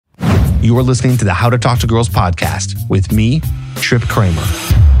You are listening to the How to Talk to Girls podcast with me, Trip Kramer.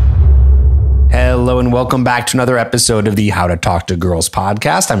 Hello and welcome back to another episode of the How to Talk to Girls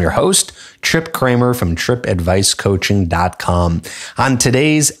podcast. I'm your host, Trip Kramer from tripadvicecoaching.com. On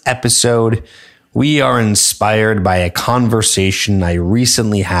today's episode, we are inspired by a conversation I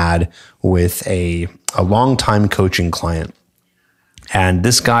recently had with a longtime coaching client. And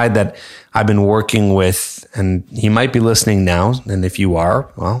this guy that I've been working with, and he might be listening now, and if you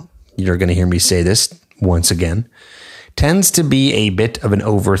are, well, you're going to hear me say this once again, tends to be a bit of an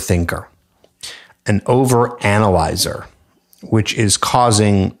overthinker, an overanalyzer, which is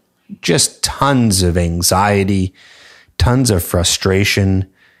causing just tons of anxiety, tons of frustration,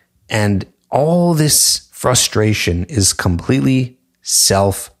 and all this frustration is completely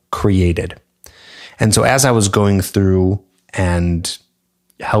self-created. And so as I was going through and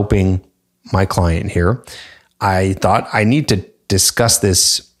helping my client here, I thought I need to discuss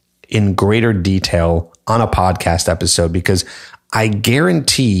this in greater detail on a podcast episode, because I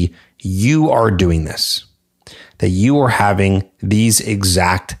guarantee you are doing this, that you are having these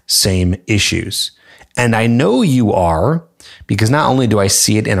exact same issues. And I know you are, because not only do I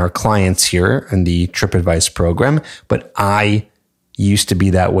see it in our clients here in the Trip Advice program, but I used to be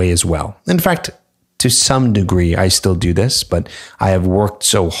that way as well. In fact, to some degree, I still do this, but I have worked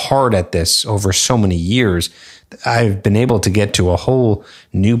so hard at this over so many years. I've been able to get to a whole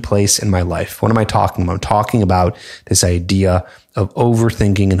new place in my life. What am I talking about? I'm talking about this idea of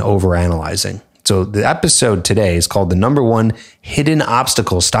overthinking and overanalyzing. So the episode today is called The Number One Hidden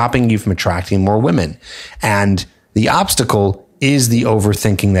Obstacle Stopping You from Attracting More Women. And the obstacle is the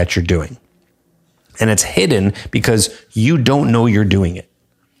overthinking that you're doing. And it's hidden because you don't know you're doing it.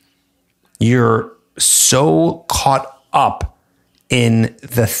 You're so caught up in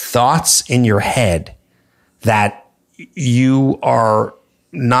the thoughts in your head that you are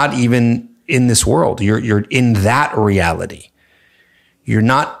not even in this world. You're in that reality. You're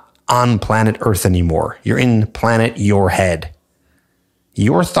not on planet Earth anymore. You're in planet your head.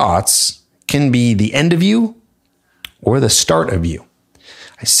 Your thoughts can be the end of you or the start of you.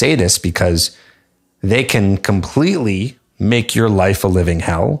 I say this because they can completely make your life a living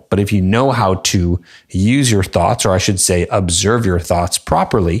hell. But if you know how to use your thoughts, or I should say, observe your thoughts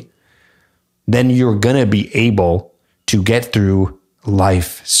properly, then you're going to be able to get through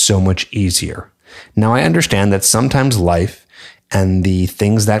life so much easier. Now, I understand that sometimes life and the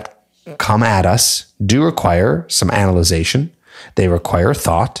things that come at us do require some analyzation. They require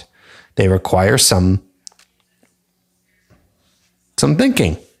thought. They require some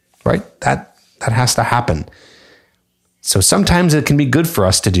thinking, right? That has to happen. So sometimes it can be good for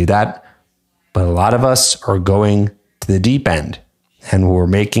us to do that, but a lot of us are going to the deep end and we're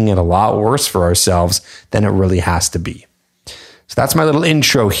making it a lot worse for ourselves than it really has to be. So that's my little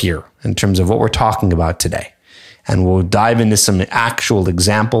intro here in terms of what we're talking about today. And we'll dive into some actual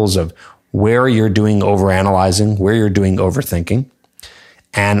examples of where you're doing overanalyzing, where you're doing overthinking.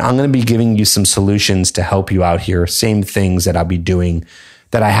 And I'm going to be giving you some solutions to help you out here. Same things that I'll be doing,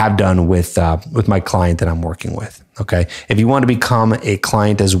 that I have done with my client that I'm working with. Okay. If you want to become a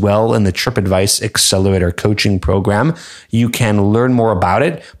client as well in the Trip Advice Accelerator coaching program, you can learn more about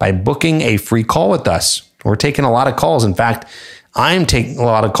it by booking a free call with us. We're taking a lot of calls. In fact, I'm taking a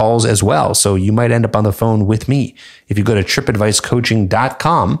lot of calls as well. So you might end up on the phone with me. If you go to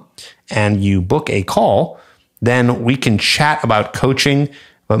tripadvicecoaching.com and you book a call, then we can chat about coaching.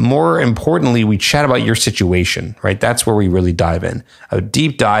 But more importantly, we chat about your situation, right? That's where we really dive in. A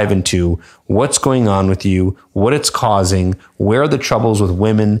deep dive into what's going on with you, what it's causing, where are the troubles with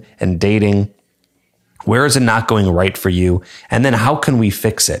women and dating, where is it not going right for you, and then how can we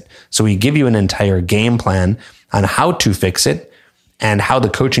fix it? So we give you an entire game plan on how to fix it and how the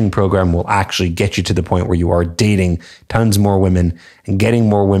coaching program will actually get you to the point where you are dating tons more women and getting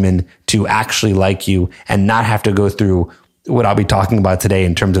more women to actually like you and not have to go through what I'll be talking about today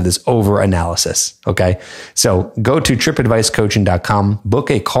in terms of this over analysis. Okay. So go to tripadvicecoaching.com,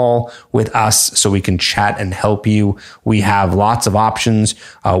 book a call with us so we can chat and help you. We have lots of options.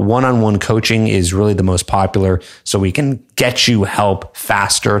 One-on-one coaching is really the most popular, so we can get you help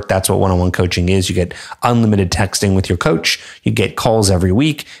faster. That's what one-on-one coaching is. You get unlimited texting with your coach. You get calls every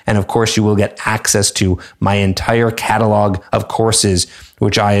week. And of course, you will get access to my entire catalog of courses,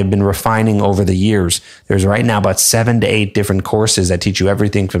 which I have been refining over the years. There's right now about 7 to 8 different courses that teach you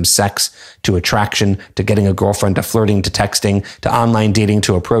everything from sex to attraction, to getting a girlfriend, to flirting, to texting, to online dating,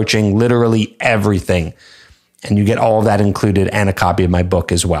 to approaching, literally everything. And you get all of that included and a copy of my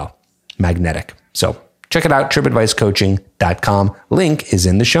book as well, Magnetic. So check it out, tripadvicecoaching.com. Link is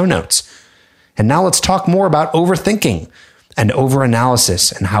in the show notes. And now let's talk more about overthinking. and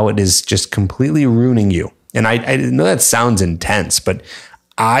overanalysis and how it is just completely ruining you. And I know that sounds intense, but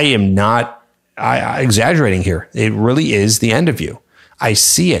I am not exaggerating here. It really is the end of you. I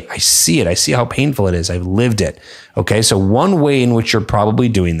see it. I see how painful it is. I've lived it. Okay. So one way in which you're probably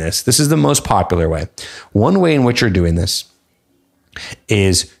doing this is the most popular way. One way in which you're doing this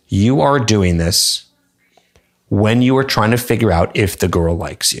is you are doing this when you are trying to figure out if the girl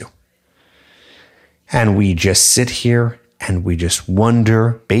likes you. And we just sit here and we just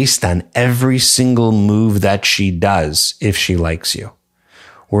wonder, based on every single move that she does, if she likes you.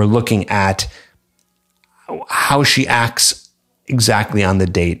 We're looking at how she acts exactly on the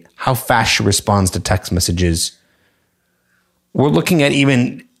date, how fast she responds to text messages. We're looking at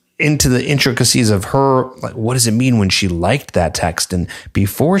even into the intricacies of her, like, what does it mean when she liked that text? And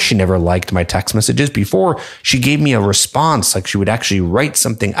before, she never liked my text messages. Before, she gave me a response, like she would actually write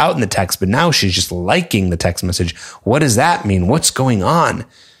something out in the text, but now she's just liking the text message. What does that mean? What's going on?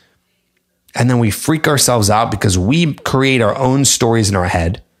 And then we freak ourselves out because we create our own stories in our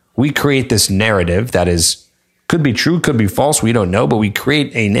head. We create this narrative that could be true, could be false, we don't know, but we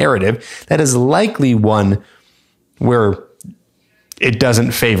create a narrative that is likely one where it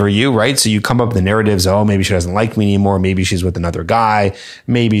doesn't favor you, right? So you come up with the narratives, oh, maybe she doesn't like me anymore. Maybe she's with another guy.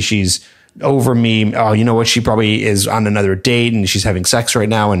 Maybe she's over me. Oh, you know what? She probably is on another date and she's having sex right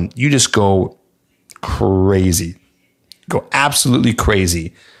now. And you just go crazy, go absolutely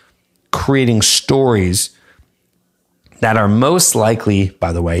crazy, creating stories that are most likely,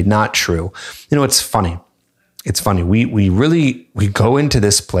 by the way, not true. You know, it's funny. It's funny. We go into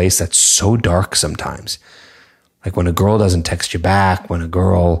this place that's so dark sometimes. Like when a girl doesn't text you back, when a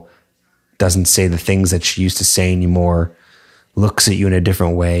girl doesn't say the things that she used to say anymore, looks at you in a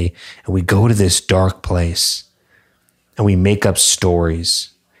different way. And we go to this dark place and we make up stories.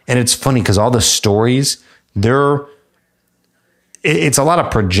 And it's funny because all the stories, it's a lot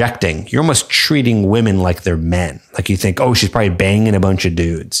of projecting. You're almost treating women like they're men. Like you think, oh, she's probably banging a bunch of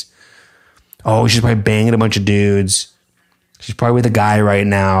dudes. Oh, she's probably banging a bunch of dudes. She's probably with a guy right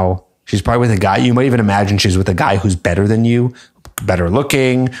now. She's probably with a guy. You might even imagine she's with a guy who's better than you, better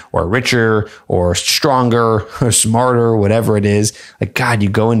looking or richer or stronger or smarter, whatever it is. Like, God, you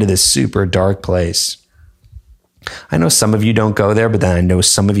go into this super dark place. I know some of you don't go there, but then I know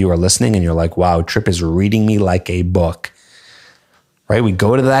some of you are listening and you're like, wow, Tripp is reading me like a book, right? We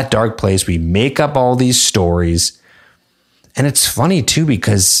go to that dark place. We make up all these stories. And it's funny too,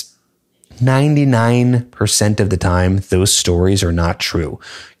 because 99% of the time, those stories are not true.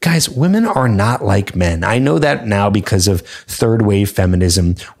 Guys, women are not like men. I know that now because of third wave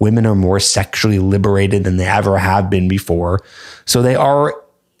feminism. Women are more sexually liberated than they ever have been before. So they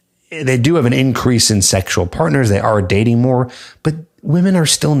do have an increase in sexual partners. They are dating more, but women are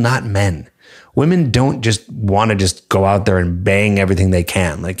still not men. Women don't just want to just go out there and bang everything they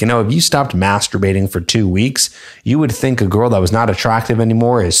can. Like, you know, if you stopped masturbating for 2 weeks, you would think a girl that was not attractive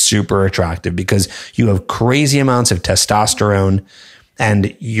anymore is super attractive because you have crazy amounts of testosterone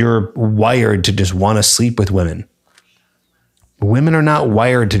and you're wired to just want to sleep with women. Women are not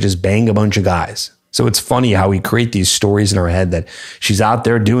wired to just bang a bunch of guys. So it's funny how we create these stories in our head that she's out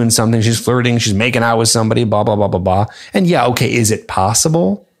there doing something, she's flirting, she's making out with somebody, blah, blah, blah, blah, blah. And yeah, okay, is it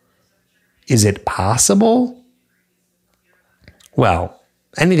possible? Is it possible? Well,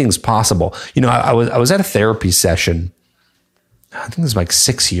 anything's possible. You know, I was at a therapy session. I think it was like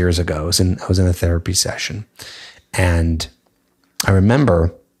 6 years ago. I was in a therapy session, and I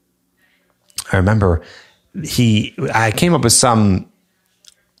remember I came up with some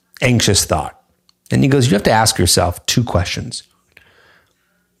anxious thought, and he goes, "You have to ask yourself 2 questions.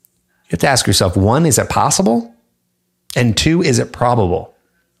 You have to ask yourself, 1, is it possible? And 2, is it probable?"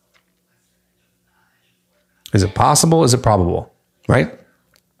 Is it possible? Is it probable? Right?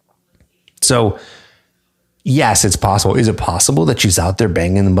 So, yes, it's possible. Is it possible that she's out there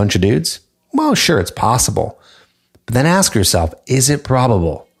banging a bunch of dudes? Well, sure, it's possible. But then ask yourself, is it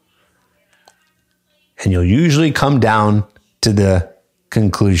probable? And you'll usually come down to the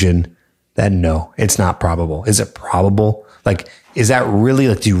conclusion that no, it's not probable. Is it probable? Like, is that really,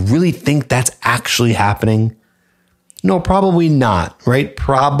 like, do you really think that's actually happening? No, probably not, right?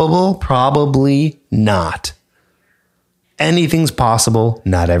 Probably not. Anything's possible.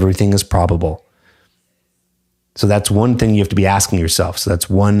 Not everything is probable. So that's one thing you have to be asking yourself. So that's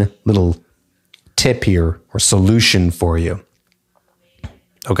one little tip here or solution for you.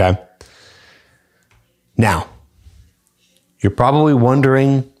 Okay. Now, you're probably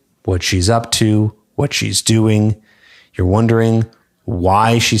wondering what she's up to, what she's doing. You're wondering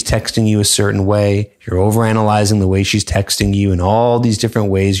why she's texting you a certain way. You're overanalyzing the way she's texting you in all these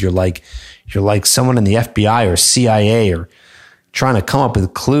different ways. You're like someone in the FBI or CIA or trying to come up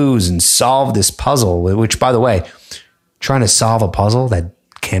with clues and solve this puzzle, which, by the way, trying to solve a puzzle that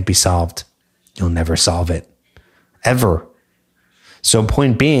can't be solved. You'll never solve it, ever. So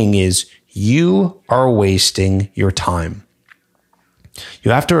point being is you are wasting your time.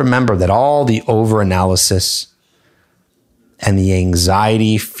 You have to remember that all the overanalysis and the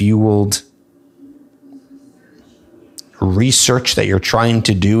anxiety-fueled research that you're trying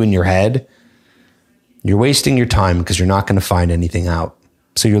to do in your head, you're wasting your time because you're not going to find anything out.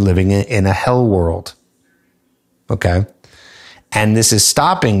 So you're living in a hell world. Okay? And this is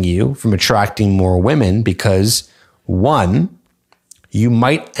stopping you from attracting more women because, one, you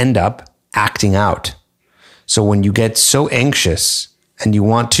might end up acting out. So when you get so anxious and you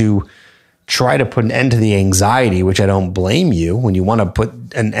want to try to put an end to the anxiety, which I don't blame you, when you want to put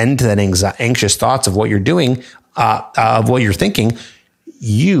an end to that anxious thoughts of what you're doing, of what you're thinking,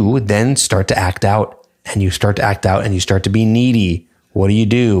 you then start to act out, and you start to act out and you start to be needy. What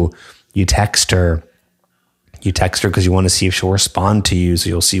do? You text her. You text her because you want to see if she'll respond to you. So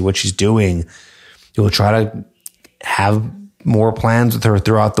you'll see what she's doing. You'll try to have more plans with her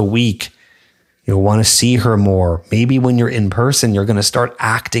throughout the week. You'll want to see her more. Maybe when you're in person, you're going to start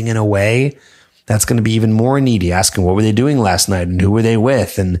acting in a way that's going to be even more needy, asking what were they doing last night and who were they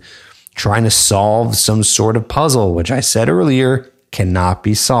with, and trying to solve some sort of puzzle, which I said earlier cannot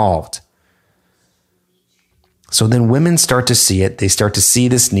be solved. So then women start to see it. They start to see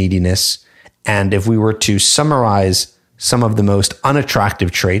this neediness. And if we were to summarize some of the most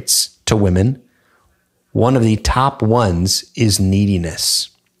unattractive traits to women, one of the top ones is neediness.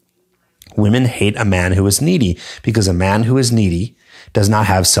 Women hate a man who is needy because a man who is needy does not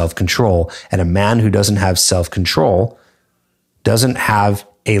have self-control. And a man who doesn't have self-control doesn't have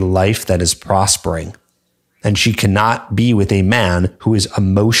a life that is prospering. And she cannot be with a man who is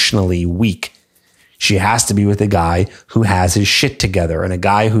emotionally weak. She has to be with a guy who has his shit together, and a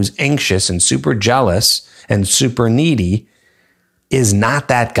guy who's anxious and super jealous and super needy is not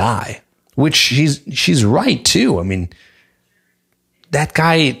that guy, which she's right too. I mean, that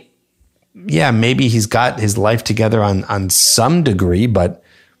guy, yeah, maybe he's got his life together on some degree, but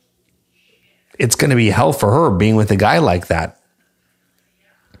it's going to be hell for her being with a guy like that.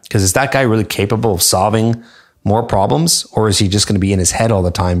 Because is that guy really capable of solving more problems, or is he just going to be in his head all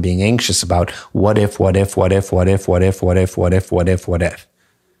the time being anxious about what if?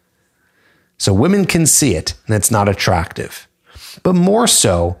 So women can see it, and it's not attractive. But more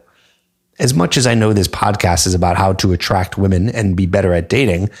so, as much as I know this podcast is about how to attract women and be better at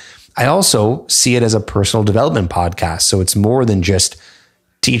dating, I also see it as a personal development podcast. So it's more than just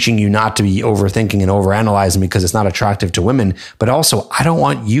teaching you not to be overthinking and overanalyzing because it's not attractive to women, but also I don't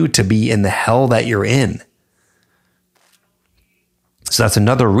want you to be in the hell that you're in. So that's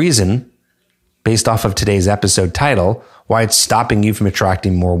another reason, based off of today's episode title, why it's stopping you from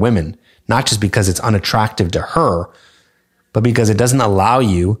attracting more women. Not just because it's unattractive to her, but because it doesn't allow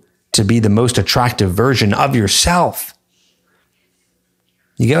you to be the most attractive version of yourself.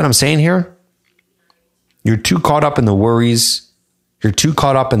 You get what I'm saying here? You're too caught up in the worries. You're too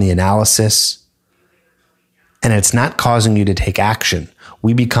caught up in the analysis. And it's not causing you to take action.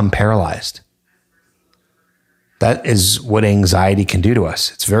 We become paralyzed. That is what anxiety can do to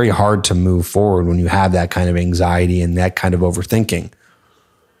us. It's very hard to move forward when you have that kind of anxiety and that kind of overthinking,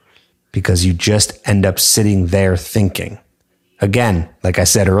 because you just end up sitting there thinking. Again, like I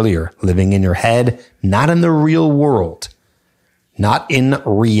said earlier, living in your head, not in the real world, not in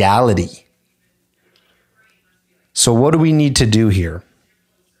reality. So what do we need to do here?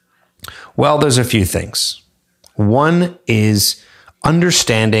 Well, there's a few things. One is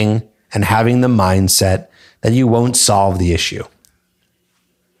understanding and having the mindset that you won't solve the issue.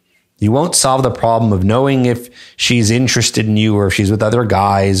 You won't solve the problem of knowing if she's interested in you or if she's with other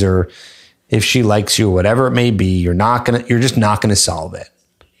guys or if she likes you or whatever it may be. You're just not going to solve it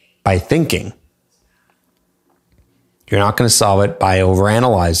by thinking. You're not going to solve it by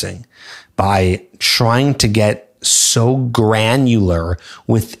overanalyzing, by trying to get so granular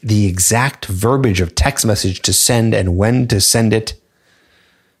with the exact verbiage of text message to send and when to send it,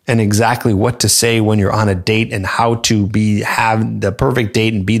 and exactly what to say when you're on a date and how to have the perfect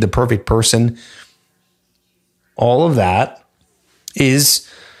date and be the perfect person. All of that is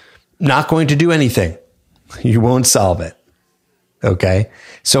not going to do anything. You won't solve it. Okay.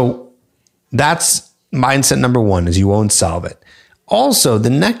 So that's mindset number one, is you won't solve it. Also, the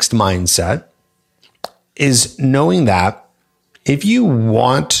next mindset is knowing that if you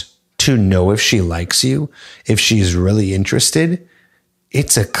want to know if she likes you, if she's really interested,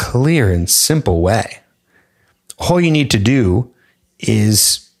 it's a clear and simple way. All you need to do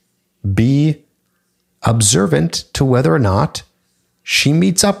is be observant to whether or not she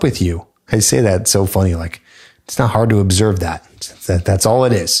meets up with you. I say that so funny, like it's not hard to observe that. That's all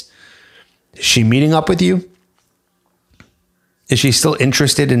it is. Is she meeting up with you? Is she still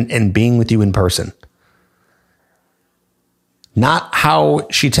interested in being with you in person? Not how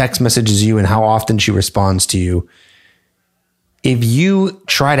she text messages you and how often she responds to you. If you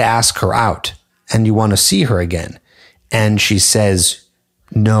try to ask her out and you want to see her again, and she says,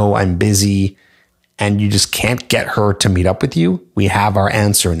 no, I'm busy, and you just can't get her to meet up with you, we have our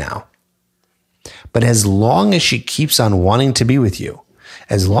answer now. But as long as she keeps on wanting to be with you,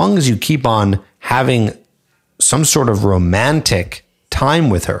 as long as you keep on having some sort of romantic time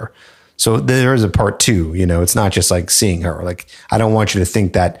with her, so there is a part two, it's not just like seeing her. Like, I don't want you to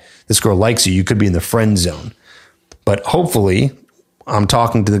think that this girl likes you. You could be in the friend zone. But hopefully, I'm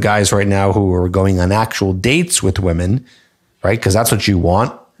talking to the guys right now who are going on actual dates with women, right? Because that's what you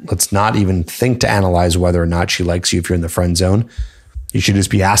want. Let's not even think to analyze whether or not she likes you if you're in the friend zone. You should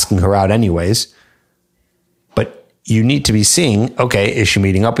just be asking her out anyways. But you need to be seeing, okay, is she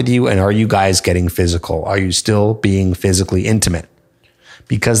meeting up with you? And are you guys getting physical? Are you still being physically intimate?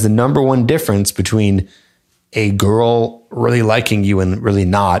 Because the number one difference between a girl really liking you and really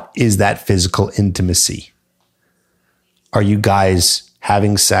not is that physical intimacy. Are you guys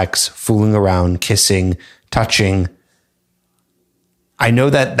having sex, fooling around, kissing, touching? I know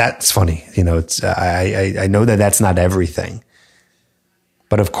that that's funny. It's I know that that's not everything.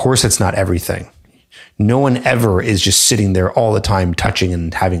 But of course it's not everything. No one ever is just sitting there all the time touching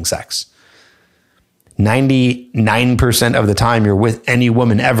and having sex. 99% of the time you're with any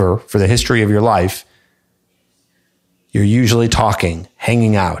woman ever for the history of your life, you're usually talking,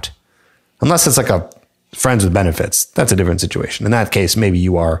 hanging out. Unless it's like a friends with benefits. That's a different situation. In that case, maybe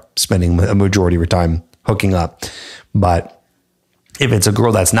you are spending a majority of your time hooking up. But if it's a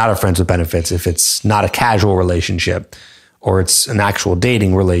girl that's not a friends with benefits, if it's not a casual relationship, or it's an actual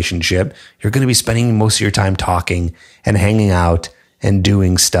dating relationship, you're going to be spending most of your time talking and hanging out and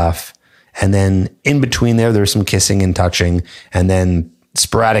doing stuff. And then in between there's some kissing and touching. And then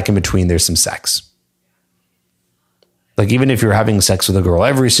sporadic in between, there's some sex. Like, even if you're having sex with a girl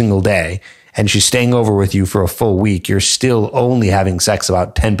every single day and she's staying over with you for a full week, you're still only having sex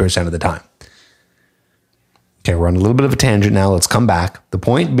about 10% of the time. Okay, we're on a little bit of a tangent now. Let's come back. The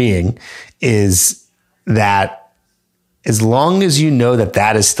point being is that as long as you know that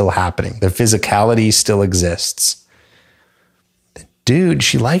that is still happening, the physicality still exists, dude,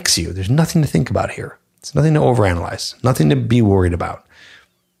 she likes you. There's nothing to think about here. It's nothing to overanalyze, nothing to be worried about.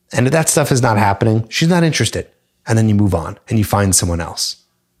 And if that stuff is not happening, she's not interested. And then you move on and you find someone else.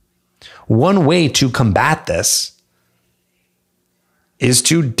 One way to combat this is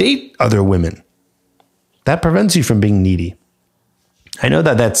to date other women. That prevents you from being needy. I know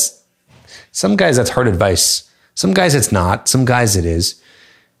that that's some guys, that's hard advice. Some guys it's not. Some guys it is.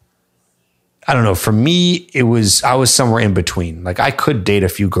 I don't know. For me, I was somewhere in between. Like, I could date a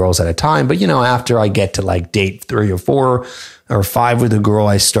few girls at a time, but after I get to like date 3 or 4 or 5 with a girl,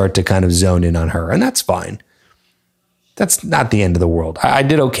 I start to kind of zone in on her, and that's fine. That's not the end of the world. I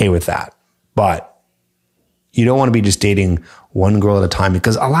did okay with that, but you don't want to be just dating one girl at a time,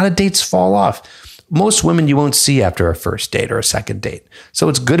 because a lot of dates fall off. Most women you won't see after a first date or a second date. So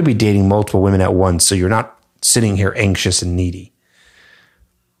it's good to be dating multiple women at once, so you're not sitting here anxious and needy.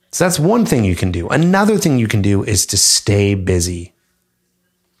 So that's one thing you can do. Another thing you can do is to stay busy.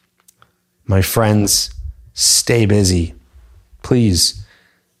 My friends, stay busy. Please.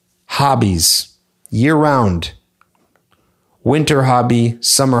 Hobbies, year-round. Winter hobby,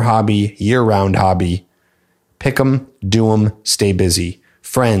 summer hobby, year-round hobby. Pick them, do them, stay busy.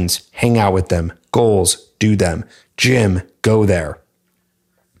 Friends, hang out with them. Goals, do them. Gym, go there.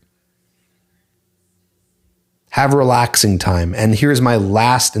 Have relaxing time. And here's my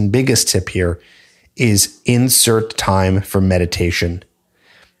last and biggest tip here is insert time for meditation.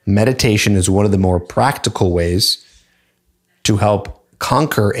 Meditation is one of the more practical ways to help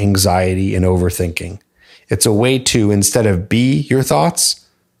conquer anxiety and overthinking. It's a way to, instead of be your thoughts,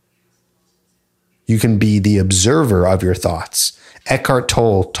 you can be the observer of your thoughts. Eckhart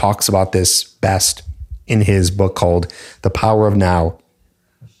Tolle talks about this best in his book called The Power of Now.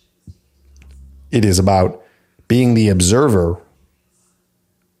 It is about being the observer.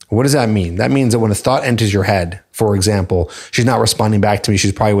 What does that mean? That means that when a thought enters your head, for example, she's not responding back to me,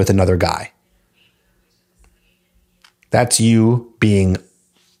 she's probably with another guy. That's you being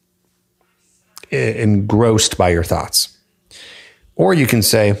engrossed by your thoughts. Or you can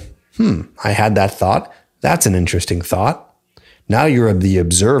say, I had that thought. That's an interesting thought. Now you're the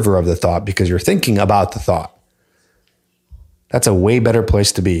observer of the thought because you're thinking about the thought. That's a way better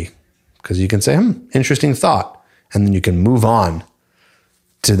place to be, because you can say, interesting thought. And then you can move on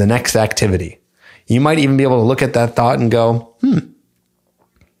to the next activity. You might even be able to look at that thought and go,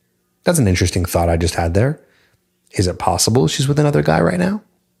 that's an interesting thought I just had there. Is it possible she's with another guy right now?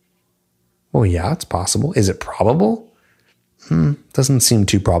 Well, yeah, it's possible. Is it probable? Doesn't seem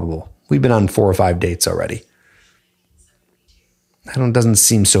too probable. We've been on 4 or 5 dates already. Doesn't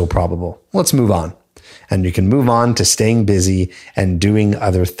seem so probable. Let's move on. And you can move on to staying busy and doing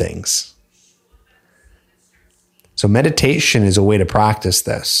other things. So meditation is a way to practice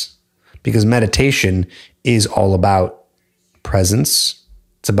this, because meditation is all about presence.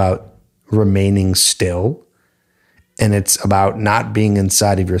 It's about remaining still. And it's about not being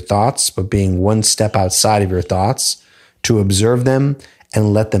inside of your thoughts, but being one step outside of your thoughts to observe them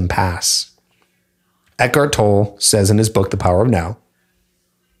and let them pass. Eckhart Tolle says in his book, The Power of Now,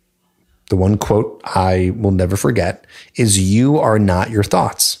 the one quote I will never forget is, "You are not your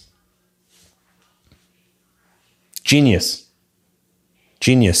thoughts." Genius.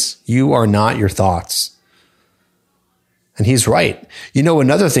 Genius. You are not your thoughts. And he's right.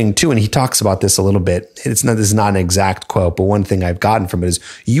 Another thing too, and he talks about this a little bit. This is not an exact quote, but one thing I've gotten from it is,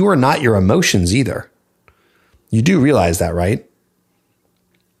 you are not your emotions either. You do realize that, right?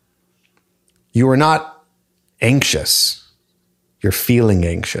 You are not anxious. You're feeling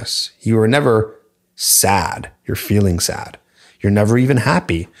anxious. You are never sad. You're feeling sad. You're never even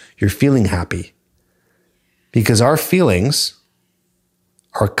happy. You're feeling happy. Because our feelings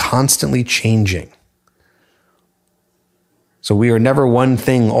are constantly changing. So we are never one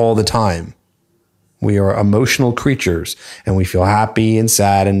thing all the time. We are emotional creatures, and we feel happy and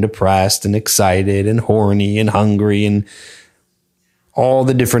sad and depressed and excited and horny and hungry and all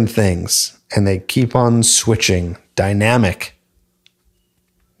the different things. And they keep on switching. Dynamic.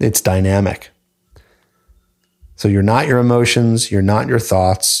 It's dynamic. So you're not your emotions. You're not your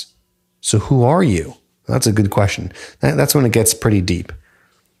thoughts. So who are you? That's a good question. That's when it gets pretty deep.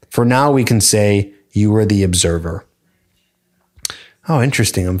 For now, we can say you are the observer. Oh,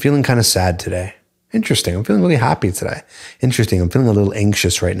 interesting. I'm feeling kind of sad today. Interesting. I'm feeling really happy today. Interesting. I'm feeling a little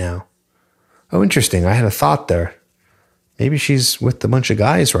anxious right now. Oh, interesting. I had a thought there. Maybe she's with a bunch of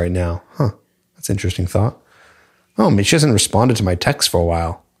guys right now. Huh. That's an interesting thought. Oh, maybe she hasn't responded to my text for a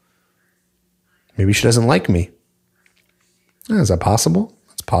while. Maybe she doesn't like me. Is that possible?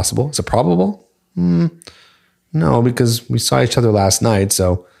 It's possible. Is it probable? No, because we saw each other last night,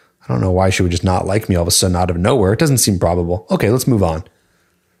 so I don't know why she would just not like me all of a sudden out of nowhere. It doesn't seem probable. Okay, let's move on.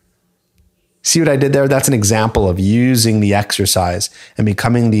 See what I did there? That's an example of using the exercise and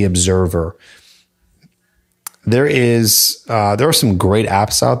becoming the observer. There are some great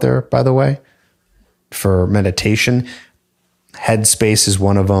apps out there, by the way, for meditation. Headspace is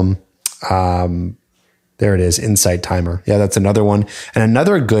one of them. There it is, Insight Timer. Yeah, that's another one. And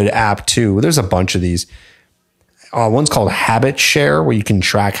another good app too, there's a bunch of these. One's called Habit Share, where you can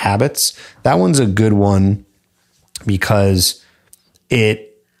track habits. That one's a good one because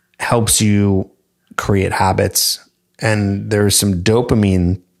it helps you create habits. And there's some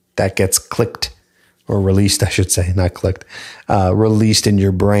dopamine that gets clicked or released, I should say, not clicked, released in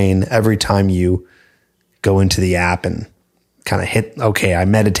your brain every time you go into the app and kind of hit, okay, I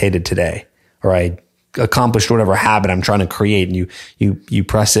meditated today, or I accomplished whatever habit I'm trying to create. And you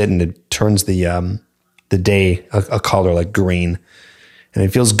press it and it turns the day a color like green. And it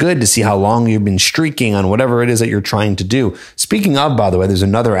feels good to see how long you've been streaking on whatever it is that you're trying to do. Speaking of, by the way, there's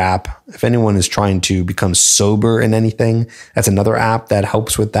another app. If anyone is trying to become sober in anything, that's another app that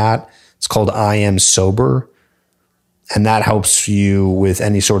helps with that. It's called I Am Sober. And that helps you with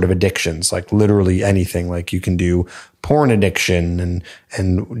any sort of addictions, like literally anything. Like you can do porn addiction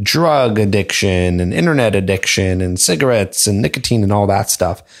and drug addiction and internet addiction and cigarettes and nicotine and all that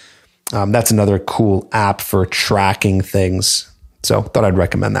stuff. That's another cool app for tracking things. So thought I'd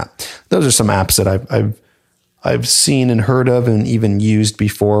recommend that. Those are some apps that I've seen and heard of and even used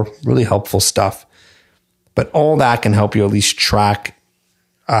before. Really helpful stuff. But all that can help you at least track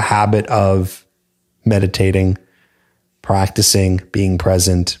a habit of meditating, practicing, being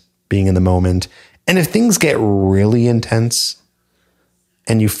present, being in the moment. And if things get really intense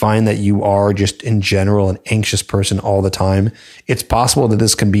and you find that you are just in general an anxious person all the time, it's possible that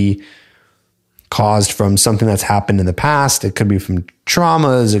this can be caused from something that's happened in the past. It could be from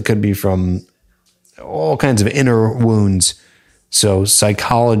traumas. It could be from all kinds of inner wounds. So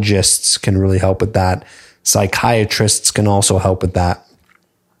psychologists can really help with that. Psychiatrists can also help with that.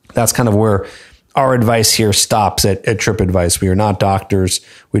 That's kind of where our advice here stops at Trip Advice. We are not doctors.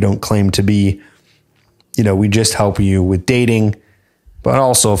 We don't claim to be, we just help you with dating, but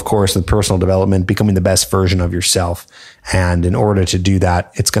also, of course, with personal development, becoming the best version of yourself. And in order to do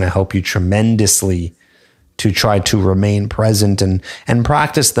that, it's going to help you tremendously to try to remain present and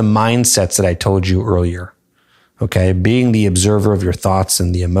practice the mindsets that I told you earlier. Okay. Being the observer of your thoughts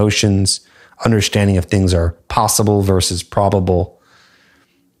and the emotions, understanding if things are possible versus probable,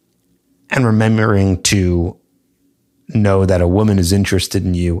 and remembering to know that a woman is interested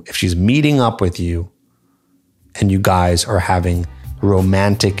in you if she's meeting up with you and you guys are having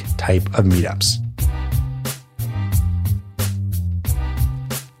romantic type of meetups.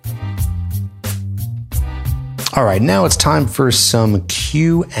 All right, now it's time for some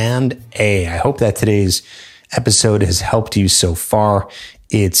Q&A. I hope that today's episode has helped you so far.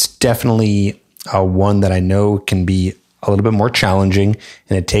 It's definitely one that I know can be a little bit more challenging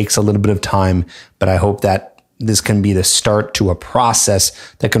and it takes a little bit of time, but I hope that this can be the start to a process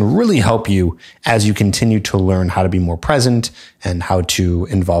that can really help you as you continue to learn how to be more present and how to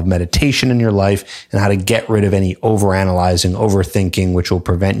involve meditation in your life and how to get rid of any overanalyzing, overthinking, which will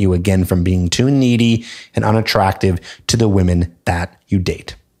prevent you again from being too needy and unattractive to the women that you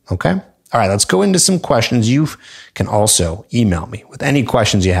date. Okay? All right, let's go into some questions. You can also email me with any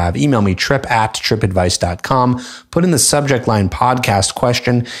questions you have. Email me trip@tripadvice.com. Put in the subject line podcast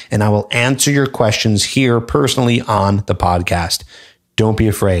question, and I will answer your questions here personally on the podcast. Don't be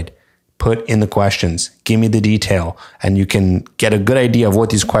afraid. Put in the questions. Give me the detail, and you can get a good idea of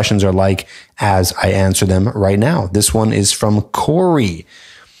what these questions are like as I answer them right now. This one is from Corey.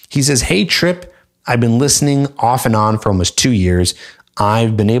 He says, "Hey, Trip, I've been listening off and on for almost 2 years.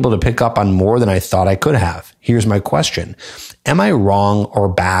 I've been able to pick up on more than I thought I could have. Here's my question. Am I wrong or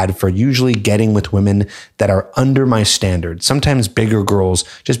bad for usually getting with women that are under my standards, sometimes bigger girls,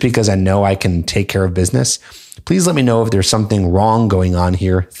 just because I know I can take care of business? Please let me know if there's something wrong going on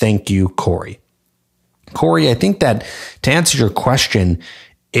here. Thank you, Corey." Corey, I think that to answer your question,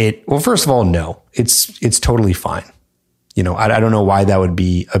 well, first of all, no, it's totally fine. You know, I don't know why that would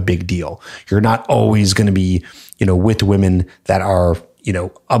be a big deal. You're not always going to be, with women that are,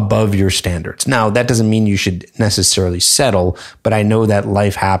 above your standards. Now, that doesn't mean you should necessarily settle, but I know that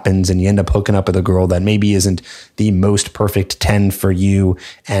life happens and you end up hooking up with a girl that maybe isn't the most perfect 10 for you.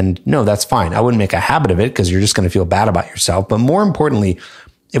 And no, that's fine. I wouldn't make a habit of it because you're just going to feel bad about yourself. But more importantly,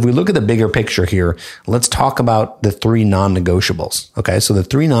 if we look at the bigger picture here, let's talk about the 3 non-negotiables. Okay. So the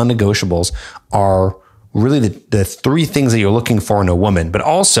 3 non-negotiables are really the 3 things that you're looking for in a woman, but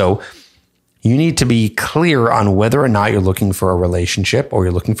also you need to be clear on whether or not you're looking for a relationship or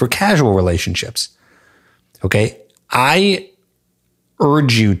you're looking for casual relationships. Okay. I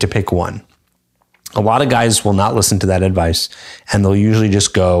urge you to pick one. A lot of guys will not listen to that advice and they'll usually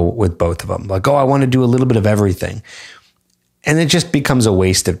just go with both of them. Like, oh, I want to do a little bit of everything. And it just becomes a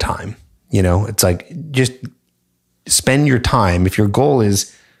waste of time. It's like, just spend your time. If your goal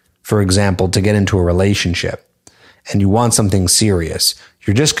is, for example, to get into a relationship and you want something serious,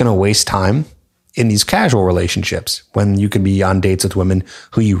 you're just going to waste time in these casual relationships when you could be on dates with women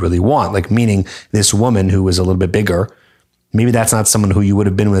who you really want. Like, meaning this woman who is a little bit bigger, maybe that's not someone who you would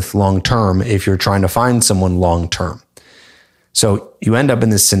have been with long term if you're trying to find someone long term. So you end up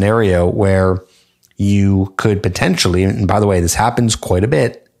in this scenario where you could potentially, and by the way, this happens quite a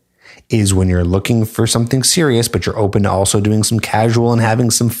bit, is when you're looking for something serious, but you're open to also doing some casual and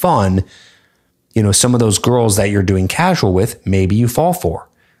having some fun. Some of those girls that you're doing casual with, maybe you fall for.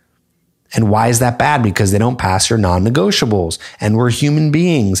 And why is that bad? Because they don't pass your non-negotiables. And we're human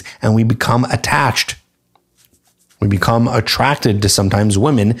beings and we become attached. We become attracted to sometimes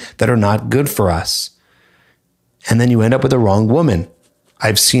women that are not good for us. And then you end up with the wrong woman.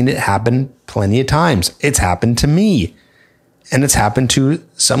 I've seen it happen plenty of times. It's happened to me. And it's happened to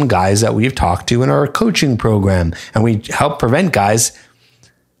some guys that we've talked to in our coaching program. And we help prevent guys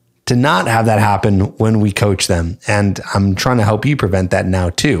to not have that happen when we coach them. And I'm trying to help you prevent that now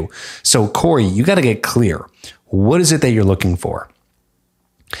too. So Corey, you got to get clear. What is it that you're looking for?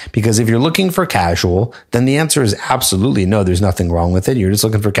 Because if you're looking for casual, then the answer is absolutely no, there's nothing wrong with it. You're just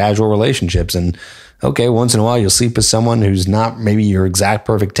looking for casual relationships. And okay, once in a while you'll sleep with someone who's not maybe your exact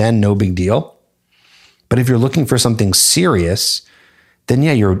perfect 10, no big deal. But if you're looking for something serious, then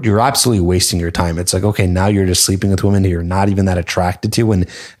yeah, you're absolutely wasting your time. It's like, okay, now you're just sleeping with women who you're not even that attracted to. And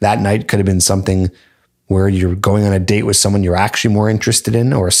that night could have been something where you're going on a date with someone you're actually more interested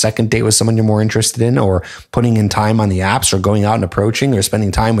in, or a second date with someone you're more interested in, or putting in time on the apps, or going out and approaching, or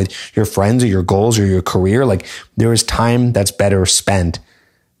spending time with your friends or your goals or your career. Like, there is time that's better spent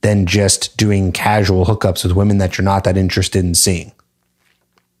than just doing casual hookups with women that you're not that interested in seeing.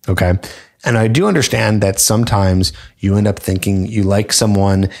 Okay. And I do understand that sometimes you end up thinking you like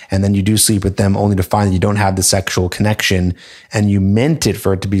someone and then you do sleep with them only to find that you don't have the sexual connection and you meant it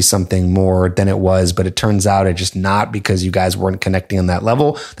for it to be something more than it was, but it turns out it's just not because you guys weren't connecting on that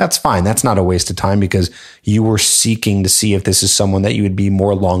level. That's fine. That's not a waste of time because you were seeking to see if this is someone that you would be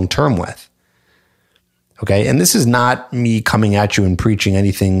more long-term with. Okay. And this is not me coming at you and preaching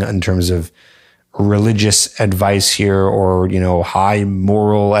anything in terms of religious advice here or, high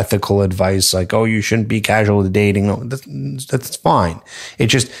moral, ethical advice like, oh, you shouldn't be casual dating. No, that's fine.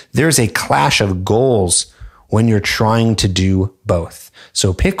 It's just, there's a clash of goals when you're trying to do both.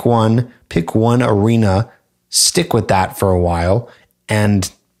 So pick one arena, stick with that for a while,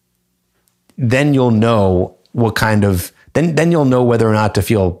 and then you'll know then you'll know whether or not to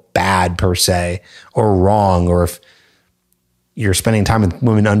feel bad per se or wrong, or if you're spending time with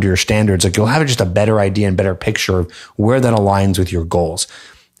women under your standards, like you'll have just a better idea and better picture of where that aligns with your goals.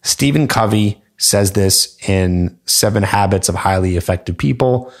 Stephen Covey says this in 7 Habits of Highly Effective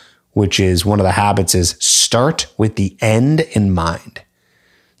People, which is one of the habits is start with the end in mind.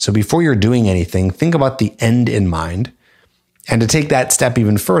 So before you're doing anything, think about the end in mind. And to take that step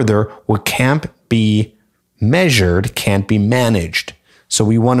even further, what can't be measured can't be managed. So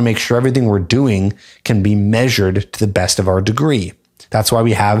we want to make sure everything we're doing can be measured to the best of our degree. That's why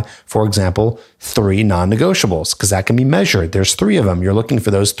we have, for example, 3 non-negotiables, because that can be measured. There's 3 of them. You're looking for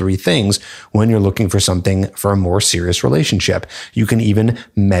those 3 things when you're looking for something for a more serious relationship. You can even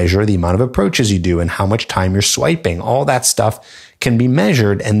measure the amount of approaches you do and how much time you're swiping. All that stuff can be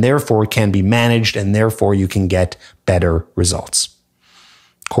measured and therefore can be managed, and therefore you can get better results.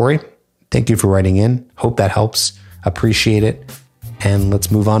 Corey, thank you for writing in. Hope that helps. Appreciate it. And let's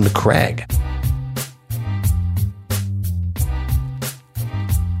move on to Craig.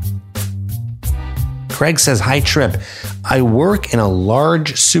 Craig says, hi, Trip. I work in a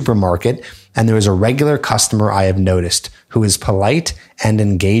large supermarket and there is a regular customer I have noticed who is polite and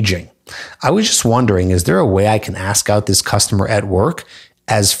engaging. I was just wondering, is there a way I can ask out this customer at work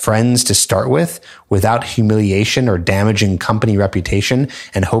as friends to start with without humiliation or damaging company reputation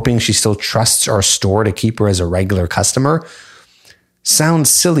and hoping she still trusts our store to keep her as a regular customer? Sounds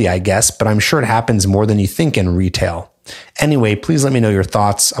silly, I guess, but I'm sure it happens more than you think in retail. Anyway, please let me know your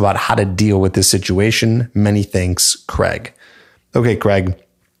thoughts about how to deal with this situation. Many thanks, Craig. Okay, Craig.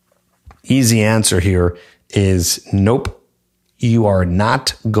 Easy answer here is nope. You are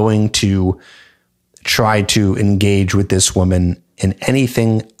not going to try to engage with this woman in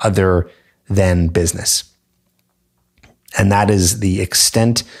anything other than business. And that is the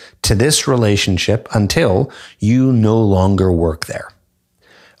extent to this relationship until you no longer work there.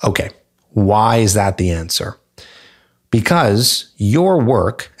 Okay, why is that the answer? Because your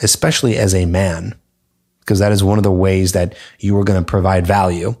work, especially as a man, because that is one of the ways that you are going to provide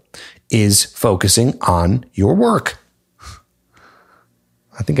value, is focusing on your work.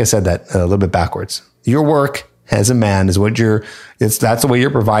 I think I said that a little bit backwards. Your work as a man is that's the way you're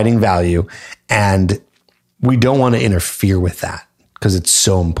providing value. And we don't want to interfere with that because it's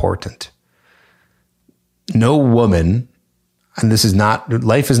so important. No woman, and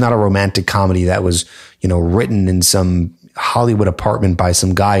life is not a romantic comedy that was, written in some Hollywood apartment by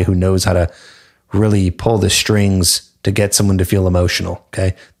some guy who knows how to really pull the strings to get someone to feel emotional.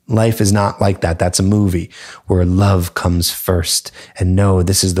 Okay. Life is not like that. That's a movie where love comes first. And no,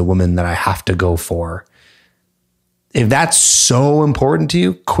 this is the woman that I have to go for. If that's so important to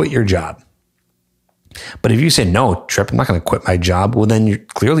you, quit your job. But if you say, no, Trip, I'm not going to quit my job, well, then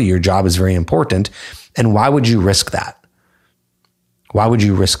clearly your job is very important. And why would you risk that? Why would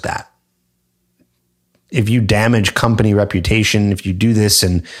you risk that? If you damage company reputation, if you do this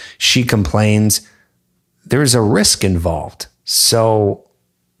and she complains, there's a risk involved. So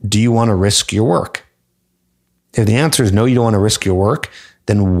do you want to risk your work? If the answer is no, you don't want to risk your work,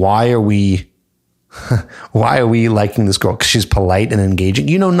 then why are we liking this girl? Because she's polite and engaging.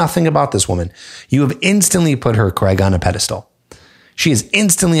 You know nothing about this woman. You have instantly put her, Craig, on a pedestal. She is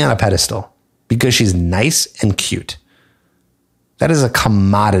instantly on a pedestal because she's nice and cute. That is a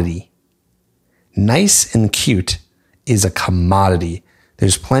commodity. Nice and cute is a commodity.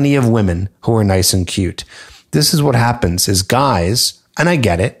 There's plenty of women who are nice and cute. This is what happens is guys, and I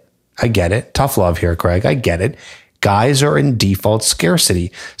get it. Tough love here, Craig. I get it. Guys are in default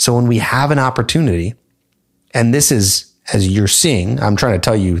scarcity. So when we have an opportunity, and this is, as you're seeing, I'm trying to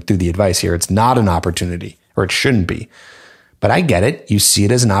tell you through the advice here, it's not an opportunity, or it shouldn't be. But I get it. You see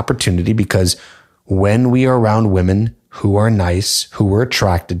it as an opportunity because when we are around women who are nice, who we're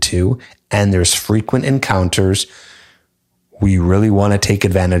attracted to, and there's frequent encounters, we really want to take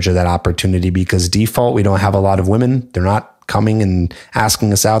advantage of that opportunity because default, we don't have a lot of women. They're not coming and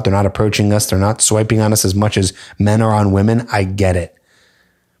asking us out. They're not approaching us. They're not swiping on us as much as men are on women. I get it.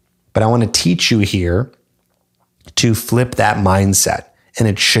 But I want to teach you here to flip that mindset. And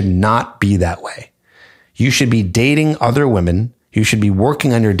it should not be that way. You should be dating other women. You should be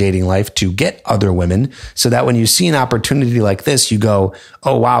working on your dating life to get other women so that when you see an opportunity like this, you go,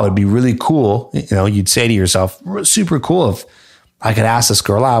 oh, wow, it'd be really cool. You'd say to yourself, super cool if I could ask this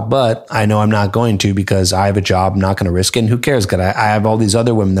girl out, but I know I'm not going to because I have a job. I'm not going to risk it. And who cares? Because I have all these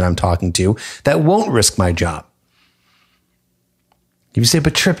other women that I'm talking to that won't risk my job. You say,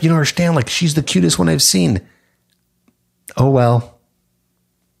 but Trip, you don't understand. Like, she's the cutest one I've seen. Oh, well.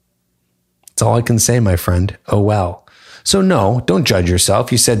 That's all I can say, my friend. Oh, well. So no, don't judge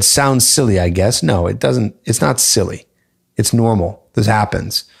yourself. You said sounds silly, I guess. No, it doesn't. It's not silly. It's normal. This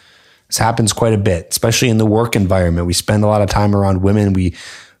happens. This happens quite a bit, especially in the work environment. We spend a lot of time around women we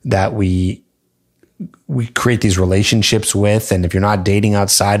create these relationships with. And if you're not dating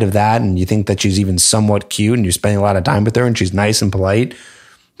outside of that and you think that she's even somewhat cute and you're spending a lot of time with her and she's nice and polite,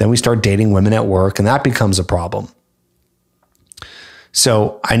 then we start dating women at work and that becomes a problem.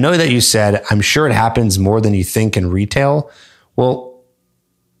 So I know that you said, I'm sure it happens more than you think in retail. Well,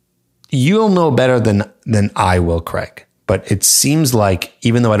 you'll know better than I will, Craig. But it seems like,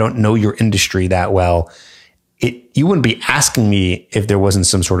 even though I don't know your industry that well, you wouldn't be asking me if there wasn't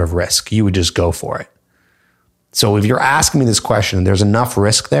some sort of risk. You would just go for it. So if you're asking me this question, there's enough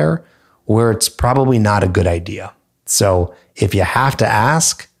risk there where it's probably not a good idea. So if you have to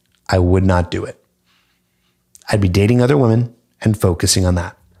ask, I would not do it. I'd be dating other women and focusing on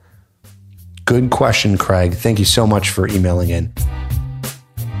that. Good question, Craig. Thank you so much for emailing in.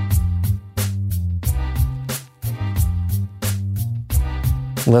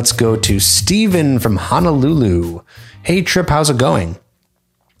 Let's go to Steven from Honolulu. Hey, Trip, how's it going?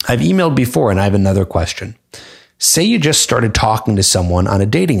 I've emailed before and I have another question. Say you just started talking to someone on a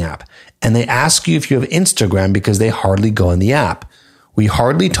dating app and they ask you if you have Instagram because they hardly go on the app. We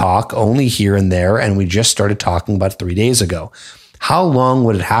hardly talk, only here and there, and we just started talking about 3 days ago. How long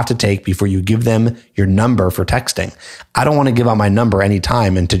would it have to take before you give them your number for texting? I don't want to give out my number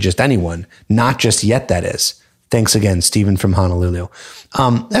anytime and to just anyone, not just yet, that is. Thanks again, Stephen from Honolulu.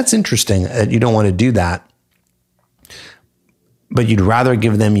 That's interesting that you don't want to do that, but you'd rather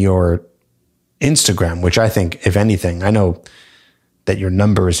give them your Instagram, which I think, if anything, I know that your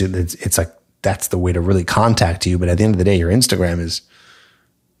number is, it's like, that's the way to really contact you. But at the end of the day, your Instagram is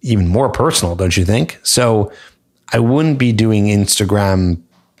even more personal, don't you think? So I wouldn't be doing Instagram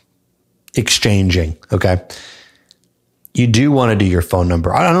exchanging. Okay. You do want to do your phone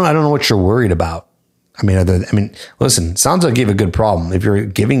number. I don't know what you're worried about. Listen, sounds like you have a good problem. If you're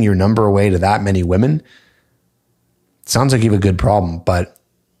giving your number away to that many women, sounds like you have a good problem. But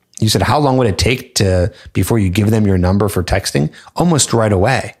you said, how long would it take before you give them your number for texting? Almost right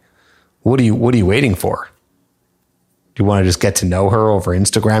away. What are you waiting for? Do you want to just get to know her over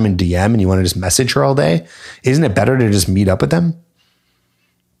Instagram and DM and you want to just message her all day? Isn't it better to just meet up with them?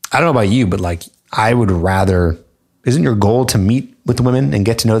 I don't know about you, but like, I would rather, isn't your goal to meet with women and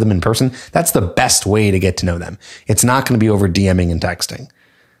get to know them in person? That's the best way to get to know them. It's not going to be over DMing and texting.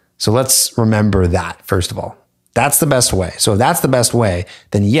 So let's remember that, first of all. That's the best way. So if that's the best way,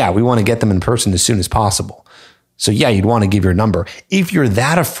 then yeah, we want to get them in person as soon as possible. So yeah, you'd want to give your number. If you're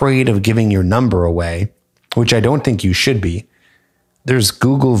that afraid of giving your number away, which I don't think you should be, there's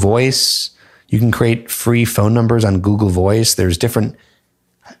Google Voice. You can create free phone numbers on Google Voice. There's different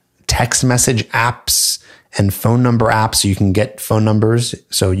text message apps and phone number apps so you can get phone numbers.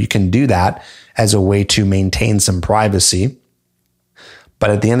 So you can do that as a way to maintain some privacy. But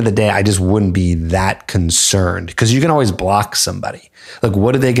at the end of the day, I just wouldn't be that concerned because you can always block somebody. Like,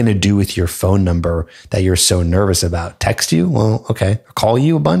 what are they going to do with your phone number that you're so nervous about? Text you? Well, okay. Call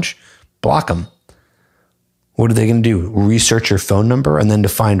you a bunch? Block them. What are they going to do? Research your phone number and then to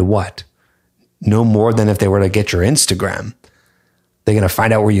find what? No more than if they were to get your Instagram. They're going to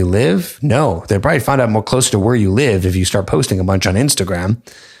find out where you live? No, they'll probably find out more closer to where you live if you start posting a bunch on Instagram.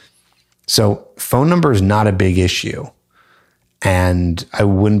 So phone number is not a big issue. And I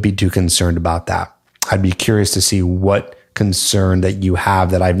wouldn't be too concerned about that. I'd be curious to see what concern that you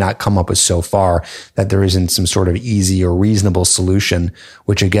have that I've not come up with so far, that there isn't some sort of easy or reasonable solution,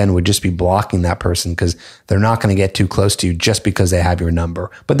 which again would just be blocking that person because they're not going to get too close to you just because they have your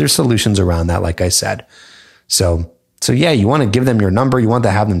number. But there's solutions around that, like I said. So yeah, you want to give them your number. You want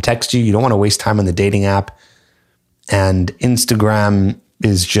to have them text you. You don't want to waste time on the dating app. And Instagram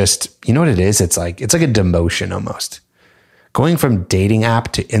is just, you know what it is? It's like a demotion almost. Going from dating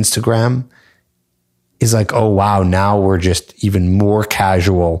app to Instagram is like, oh, wow, now we're just even more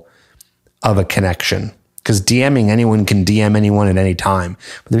casual of a connection. because DMing anyone can DM anyone at any time.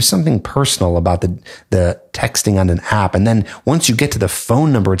 But there's something personal about the texting on an app. And then once you get to the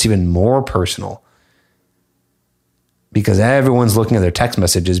phone number, it's even more personal because everyone's looking at their text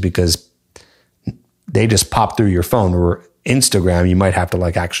messages because they just pop through your phone. Or Instagram, you might have to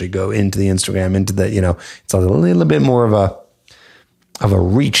like actually go into the Instagram, into the, it's a little bit more of a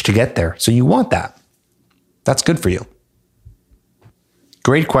reach to get there. So you want that. That's good for you.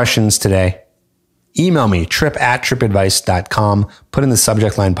 Great questions today. Email me, trip@tripadvice.com. Put in the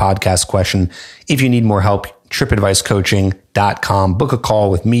subject line podcast question. If you need more help, tripadvicecoaching.com. Book a call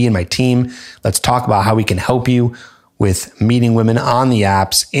with me and my team. Let's talk about how we can help you with meeting women on the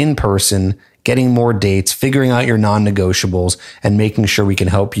apps, in person, getting more dates, figuring out your non-negotiables, and making sure we can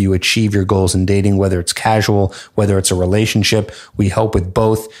help you achieve your goals in dating, whether it's casual, whether it's a relationship. We help with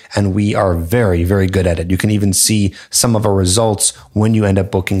both, and we are very, very good at it. You can even see some of our results when you end up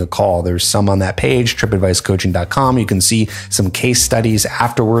booking a call. There's some on that page, tripadvicecoaching.com. You can see some case studies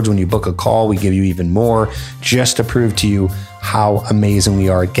afterwards. When you book a call, we give you even more just to prove to you how amazing we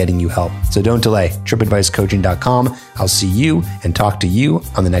are at getting you help. So don't delay, tripadvicecoaching.com. I'll see you and talk to you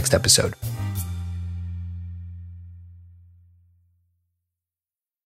on the next episode.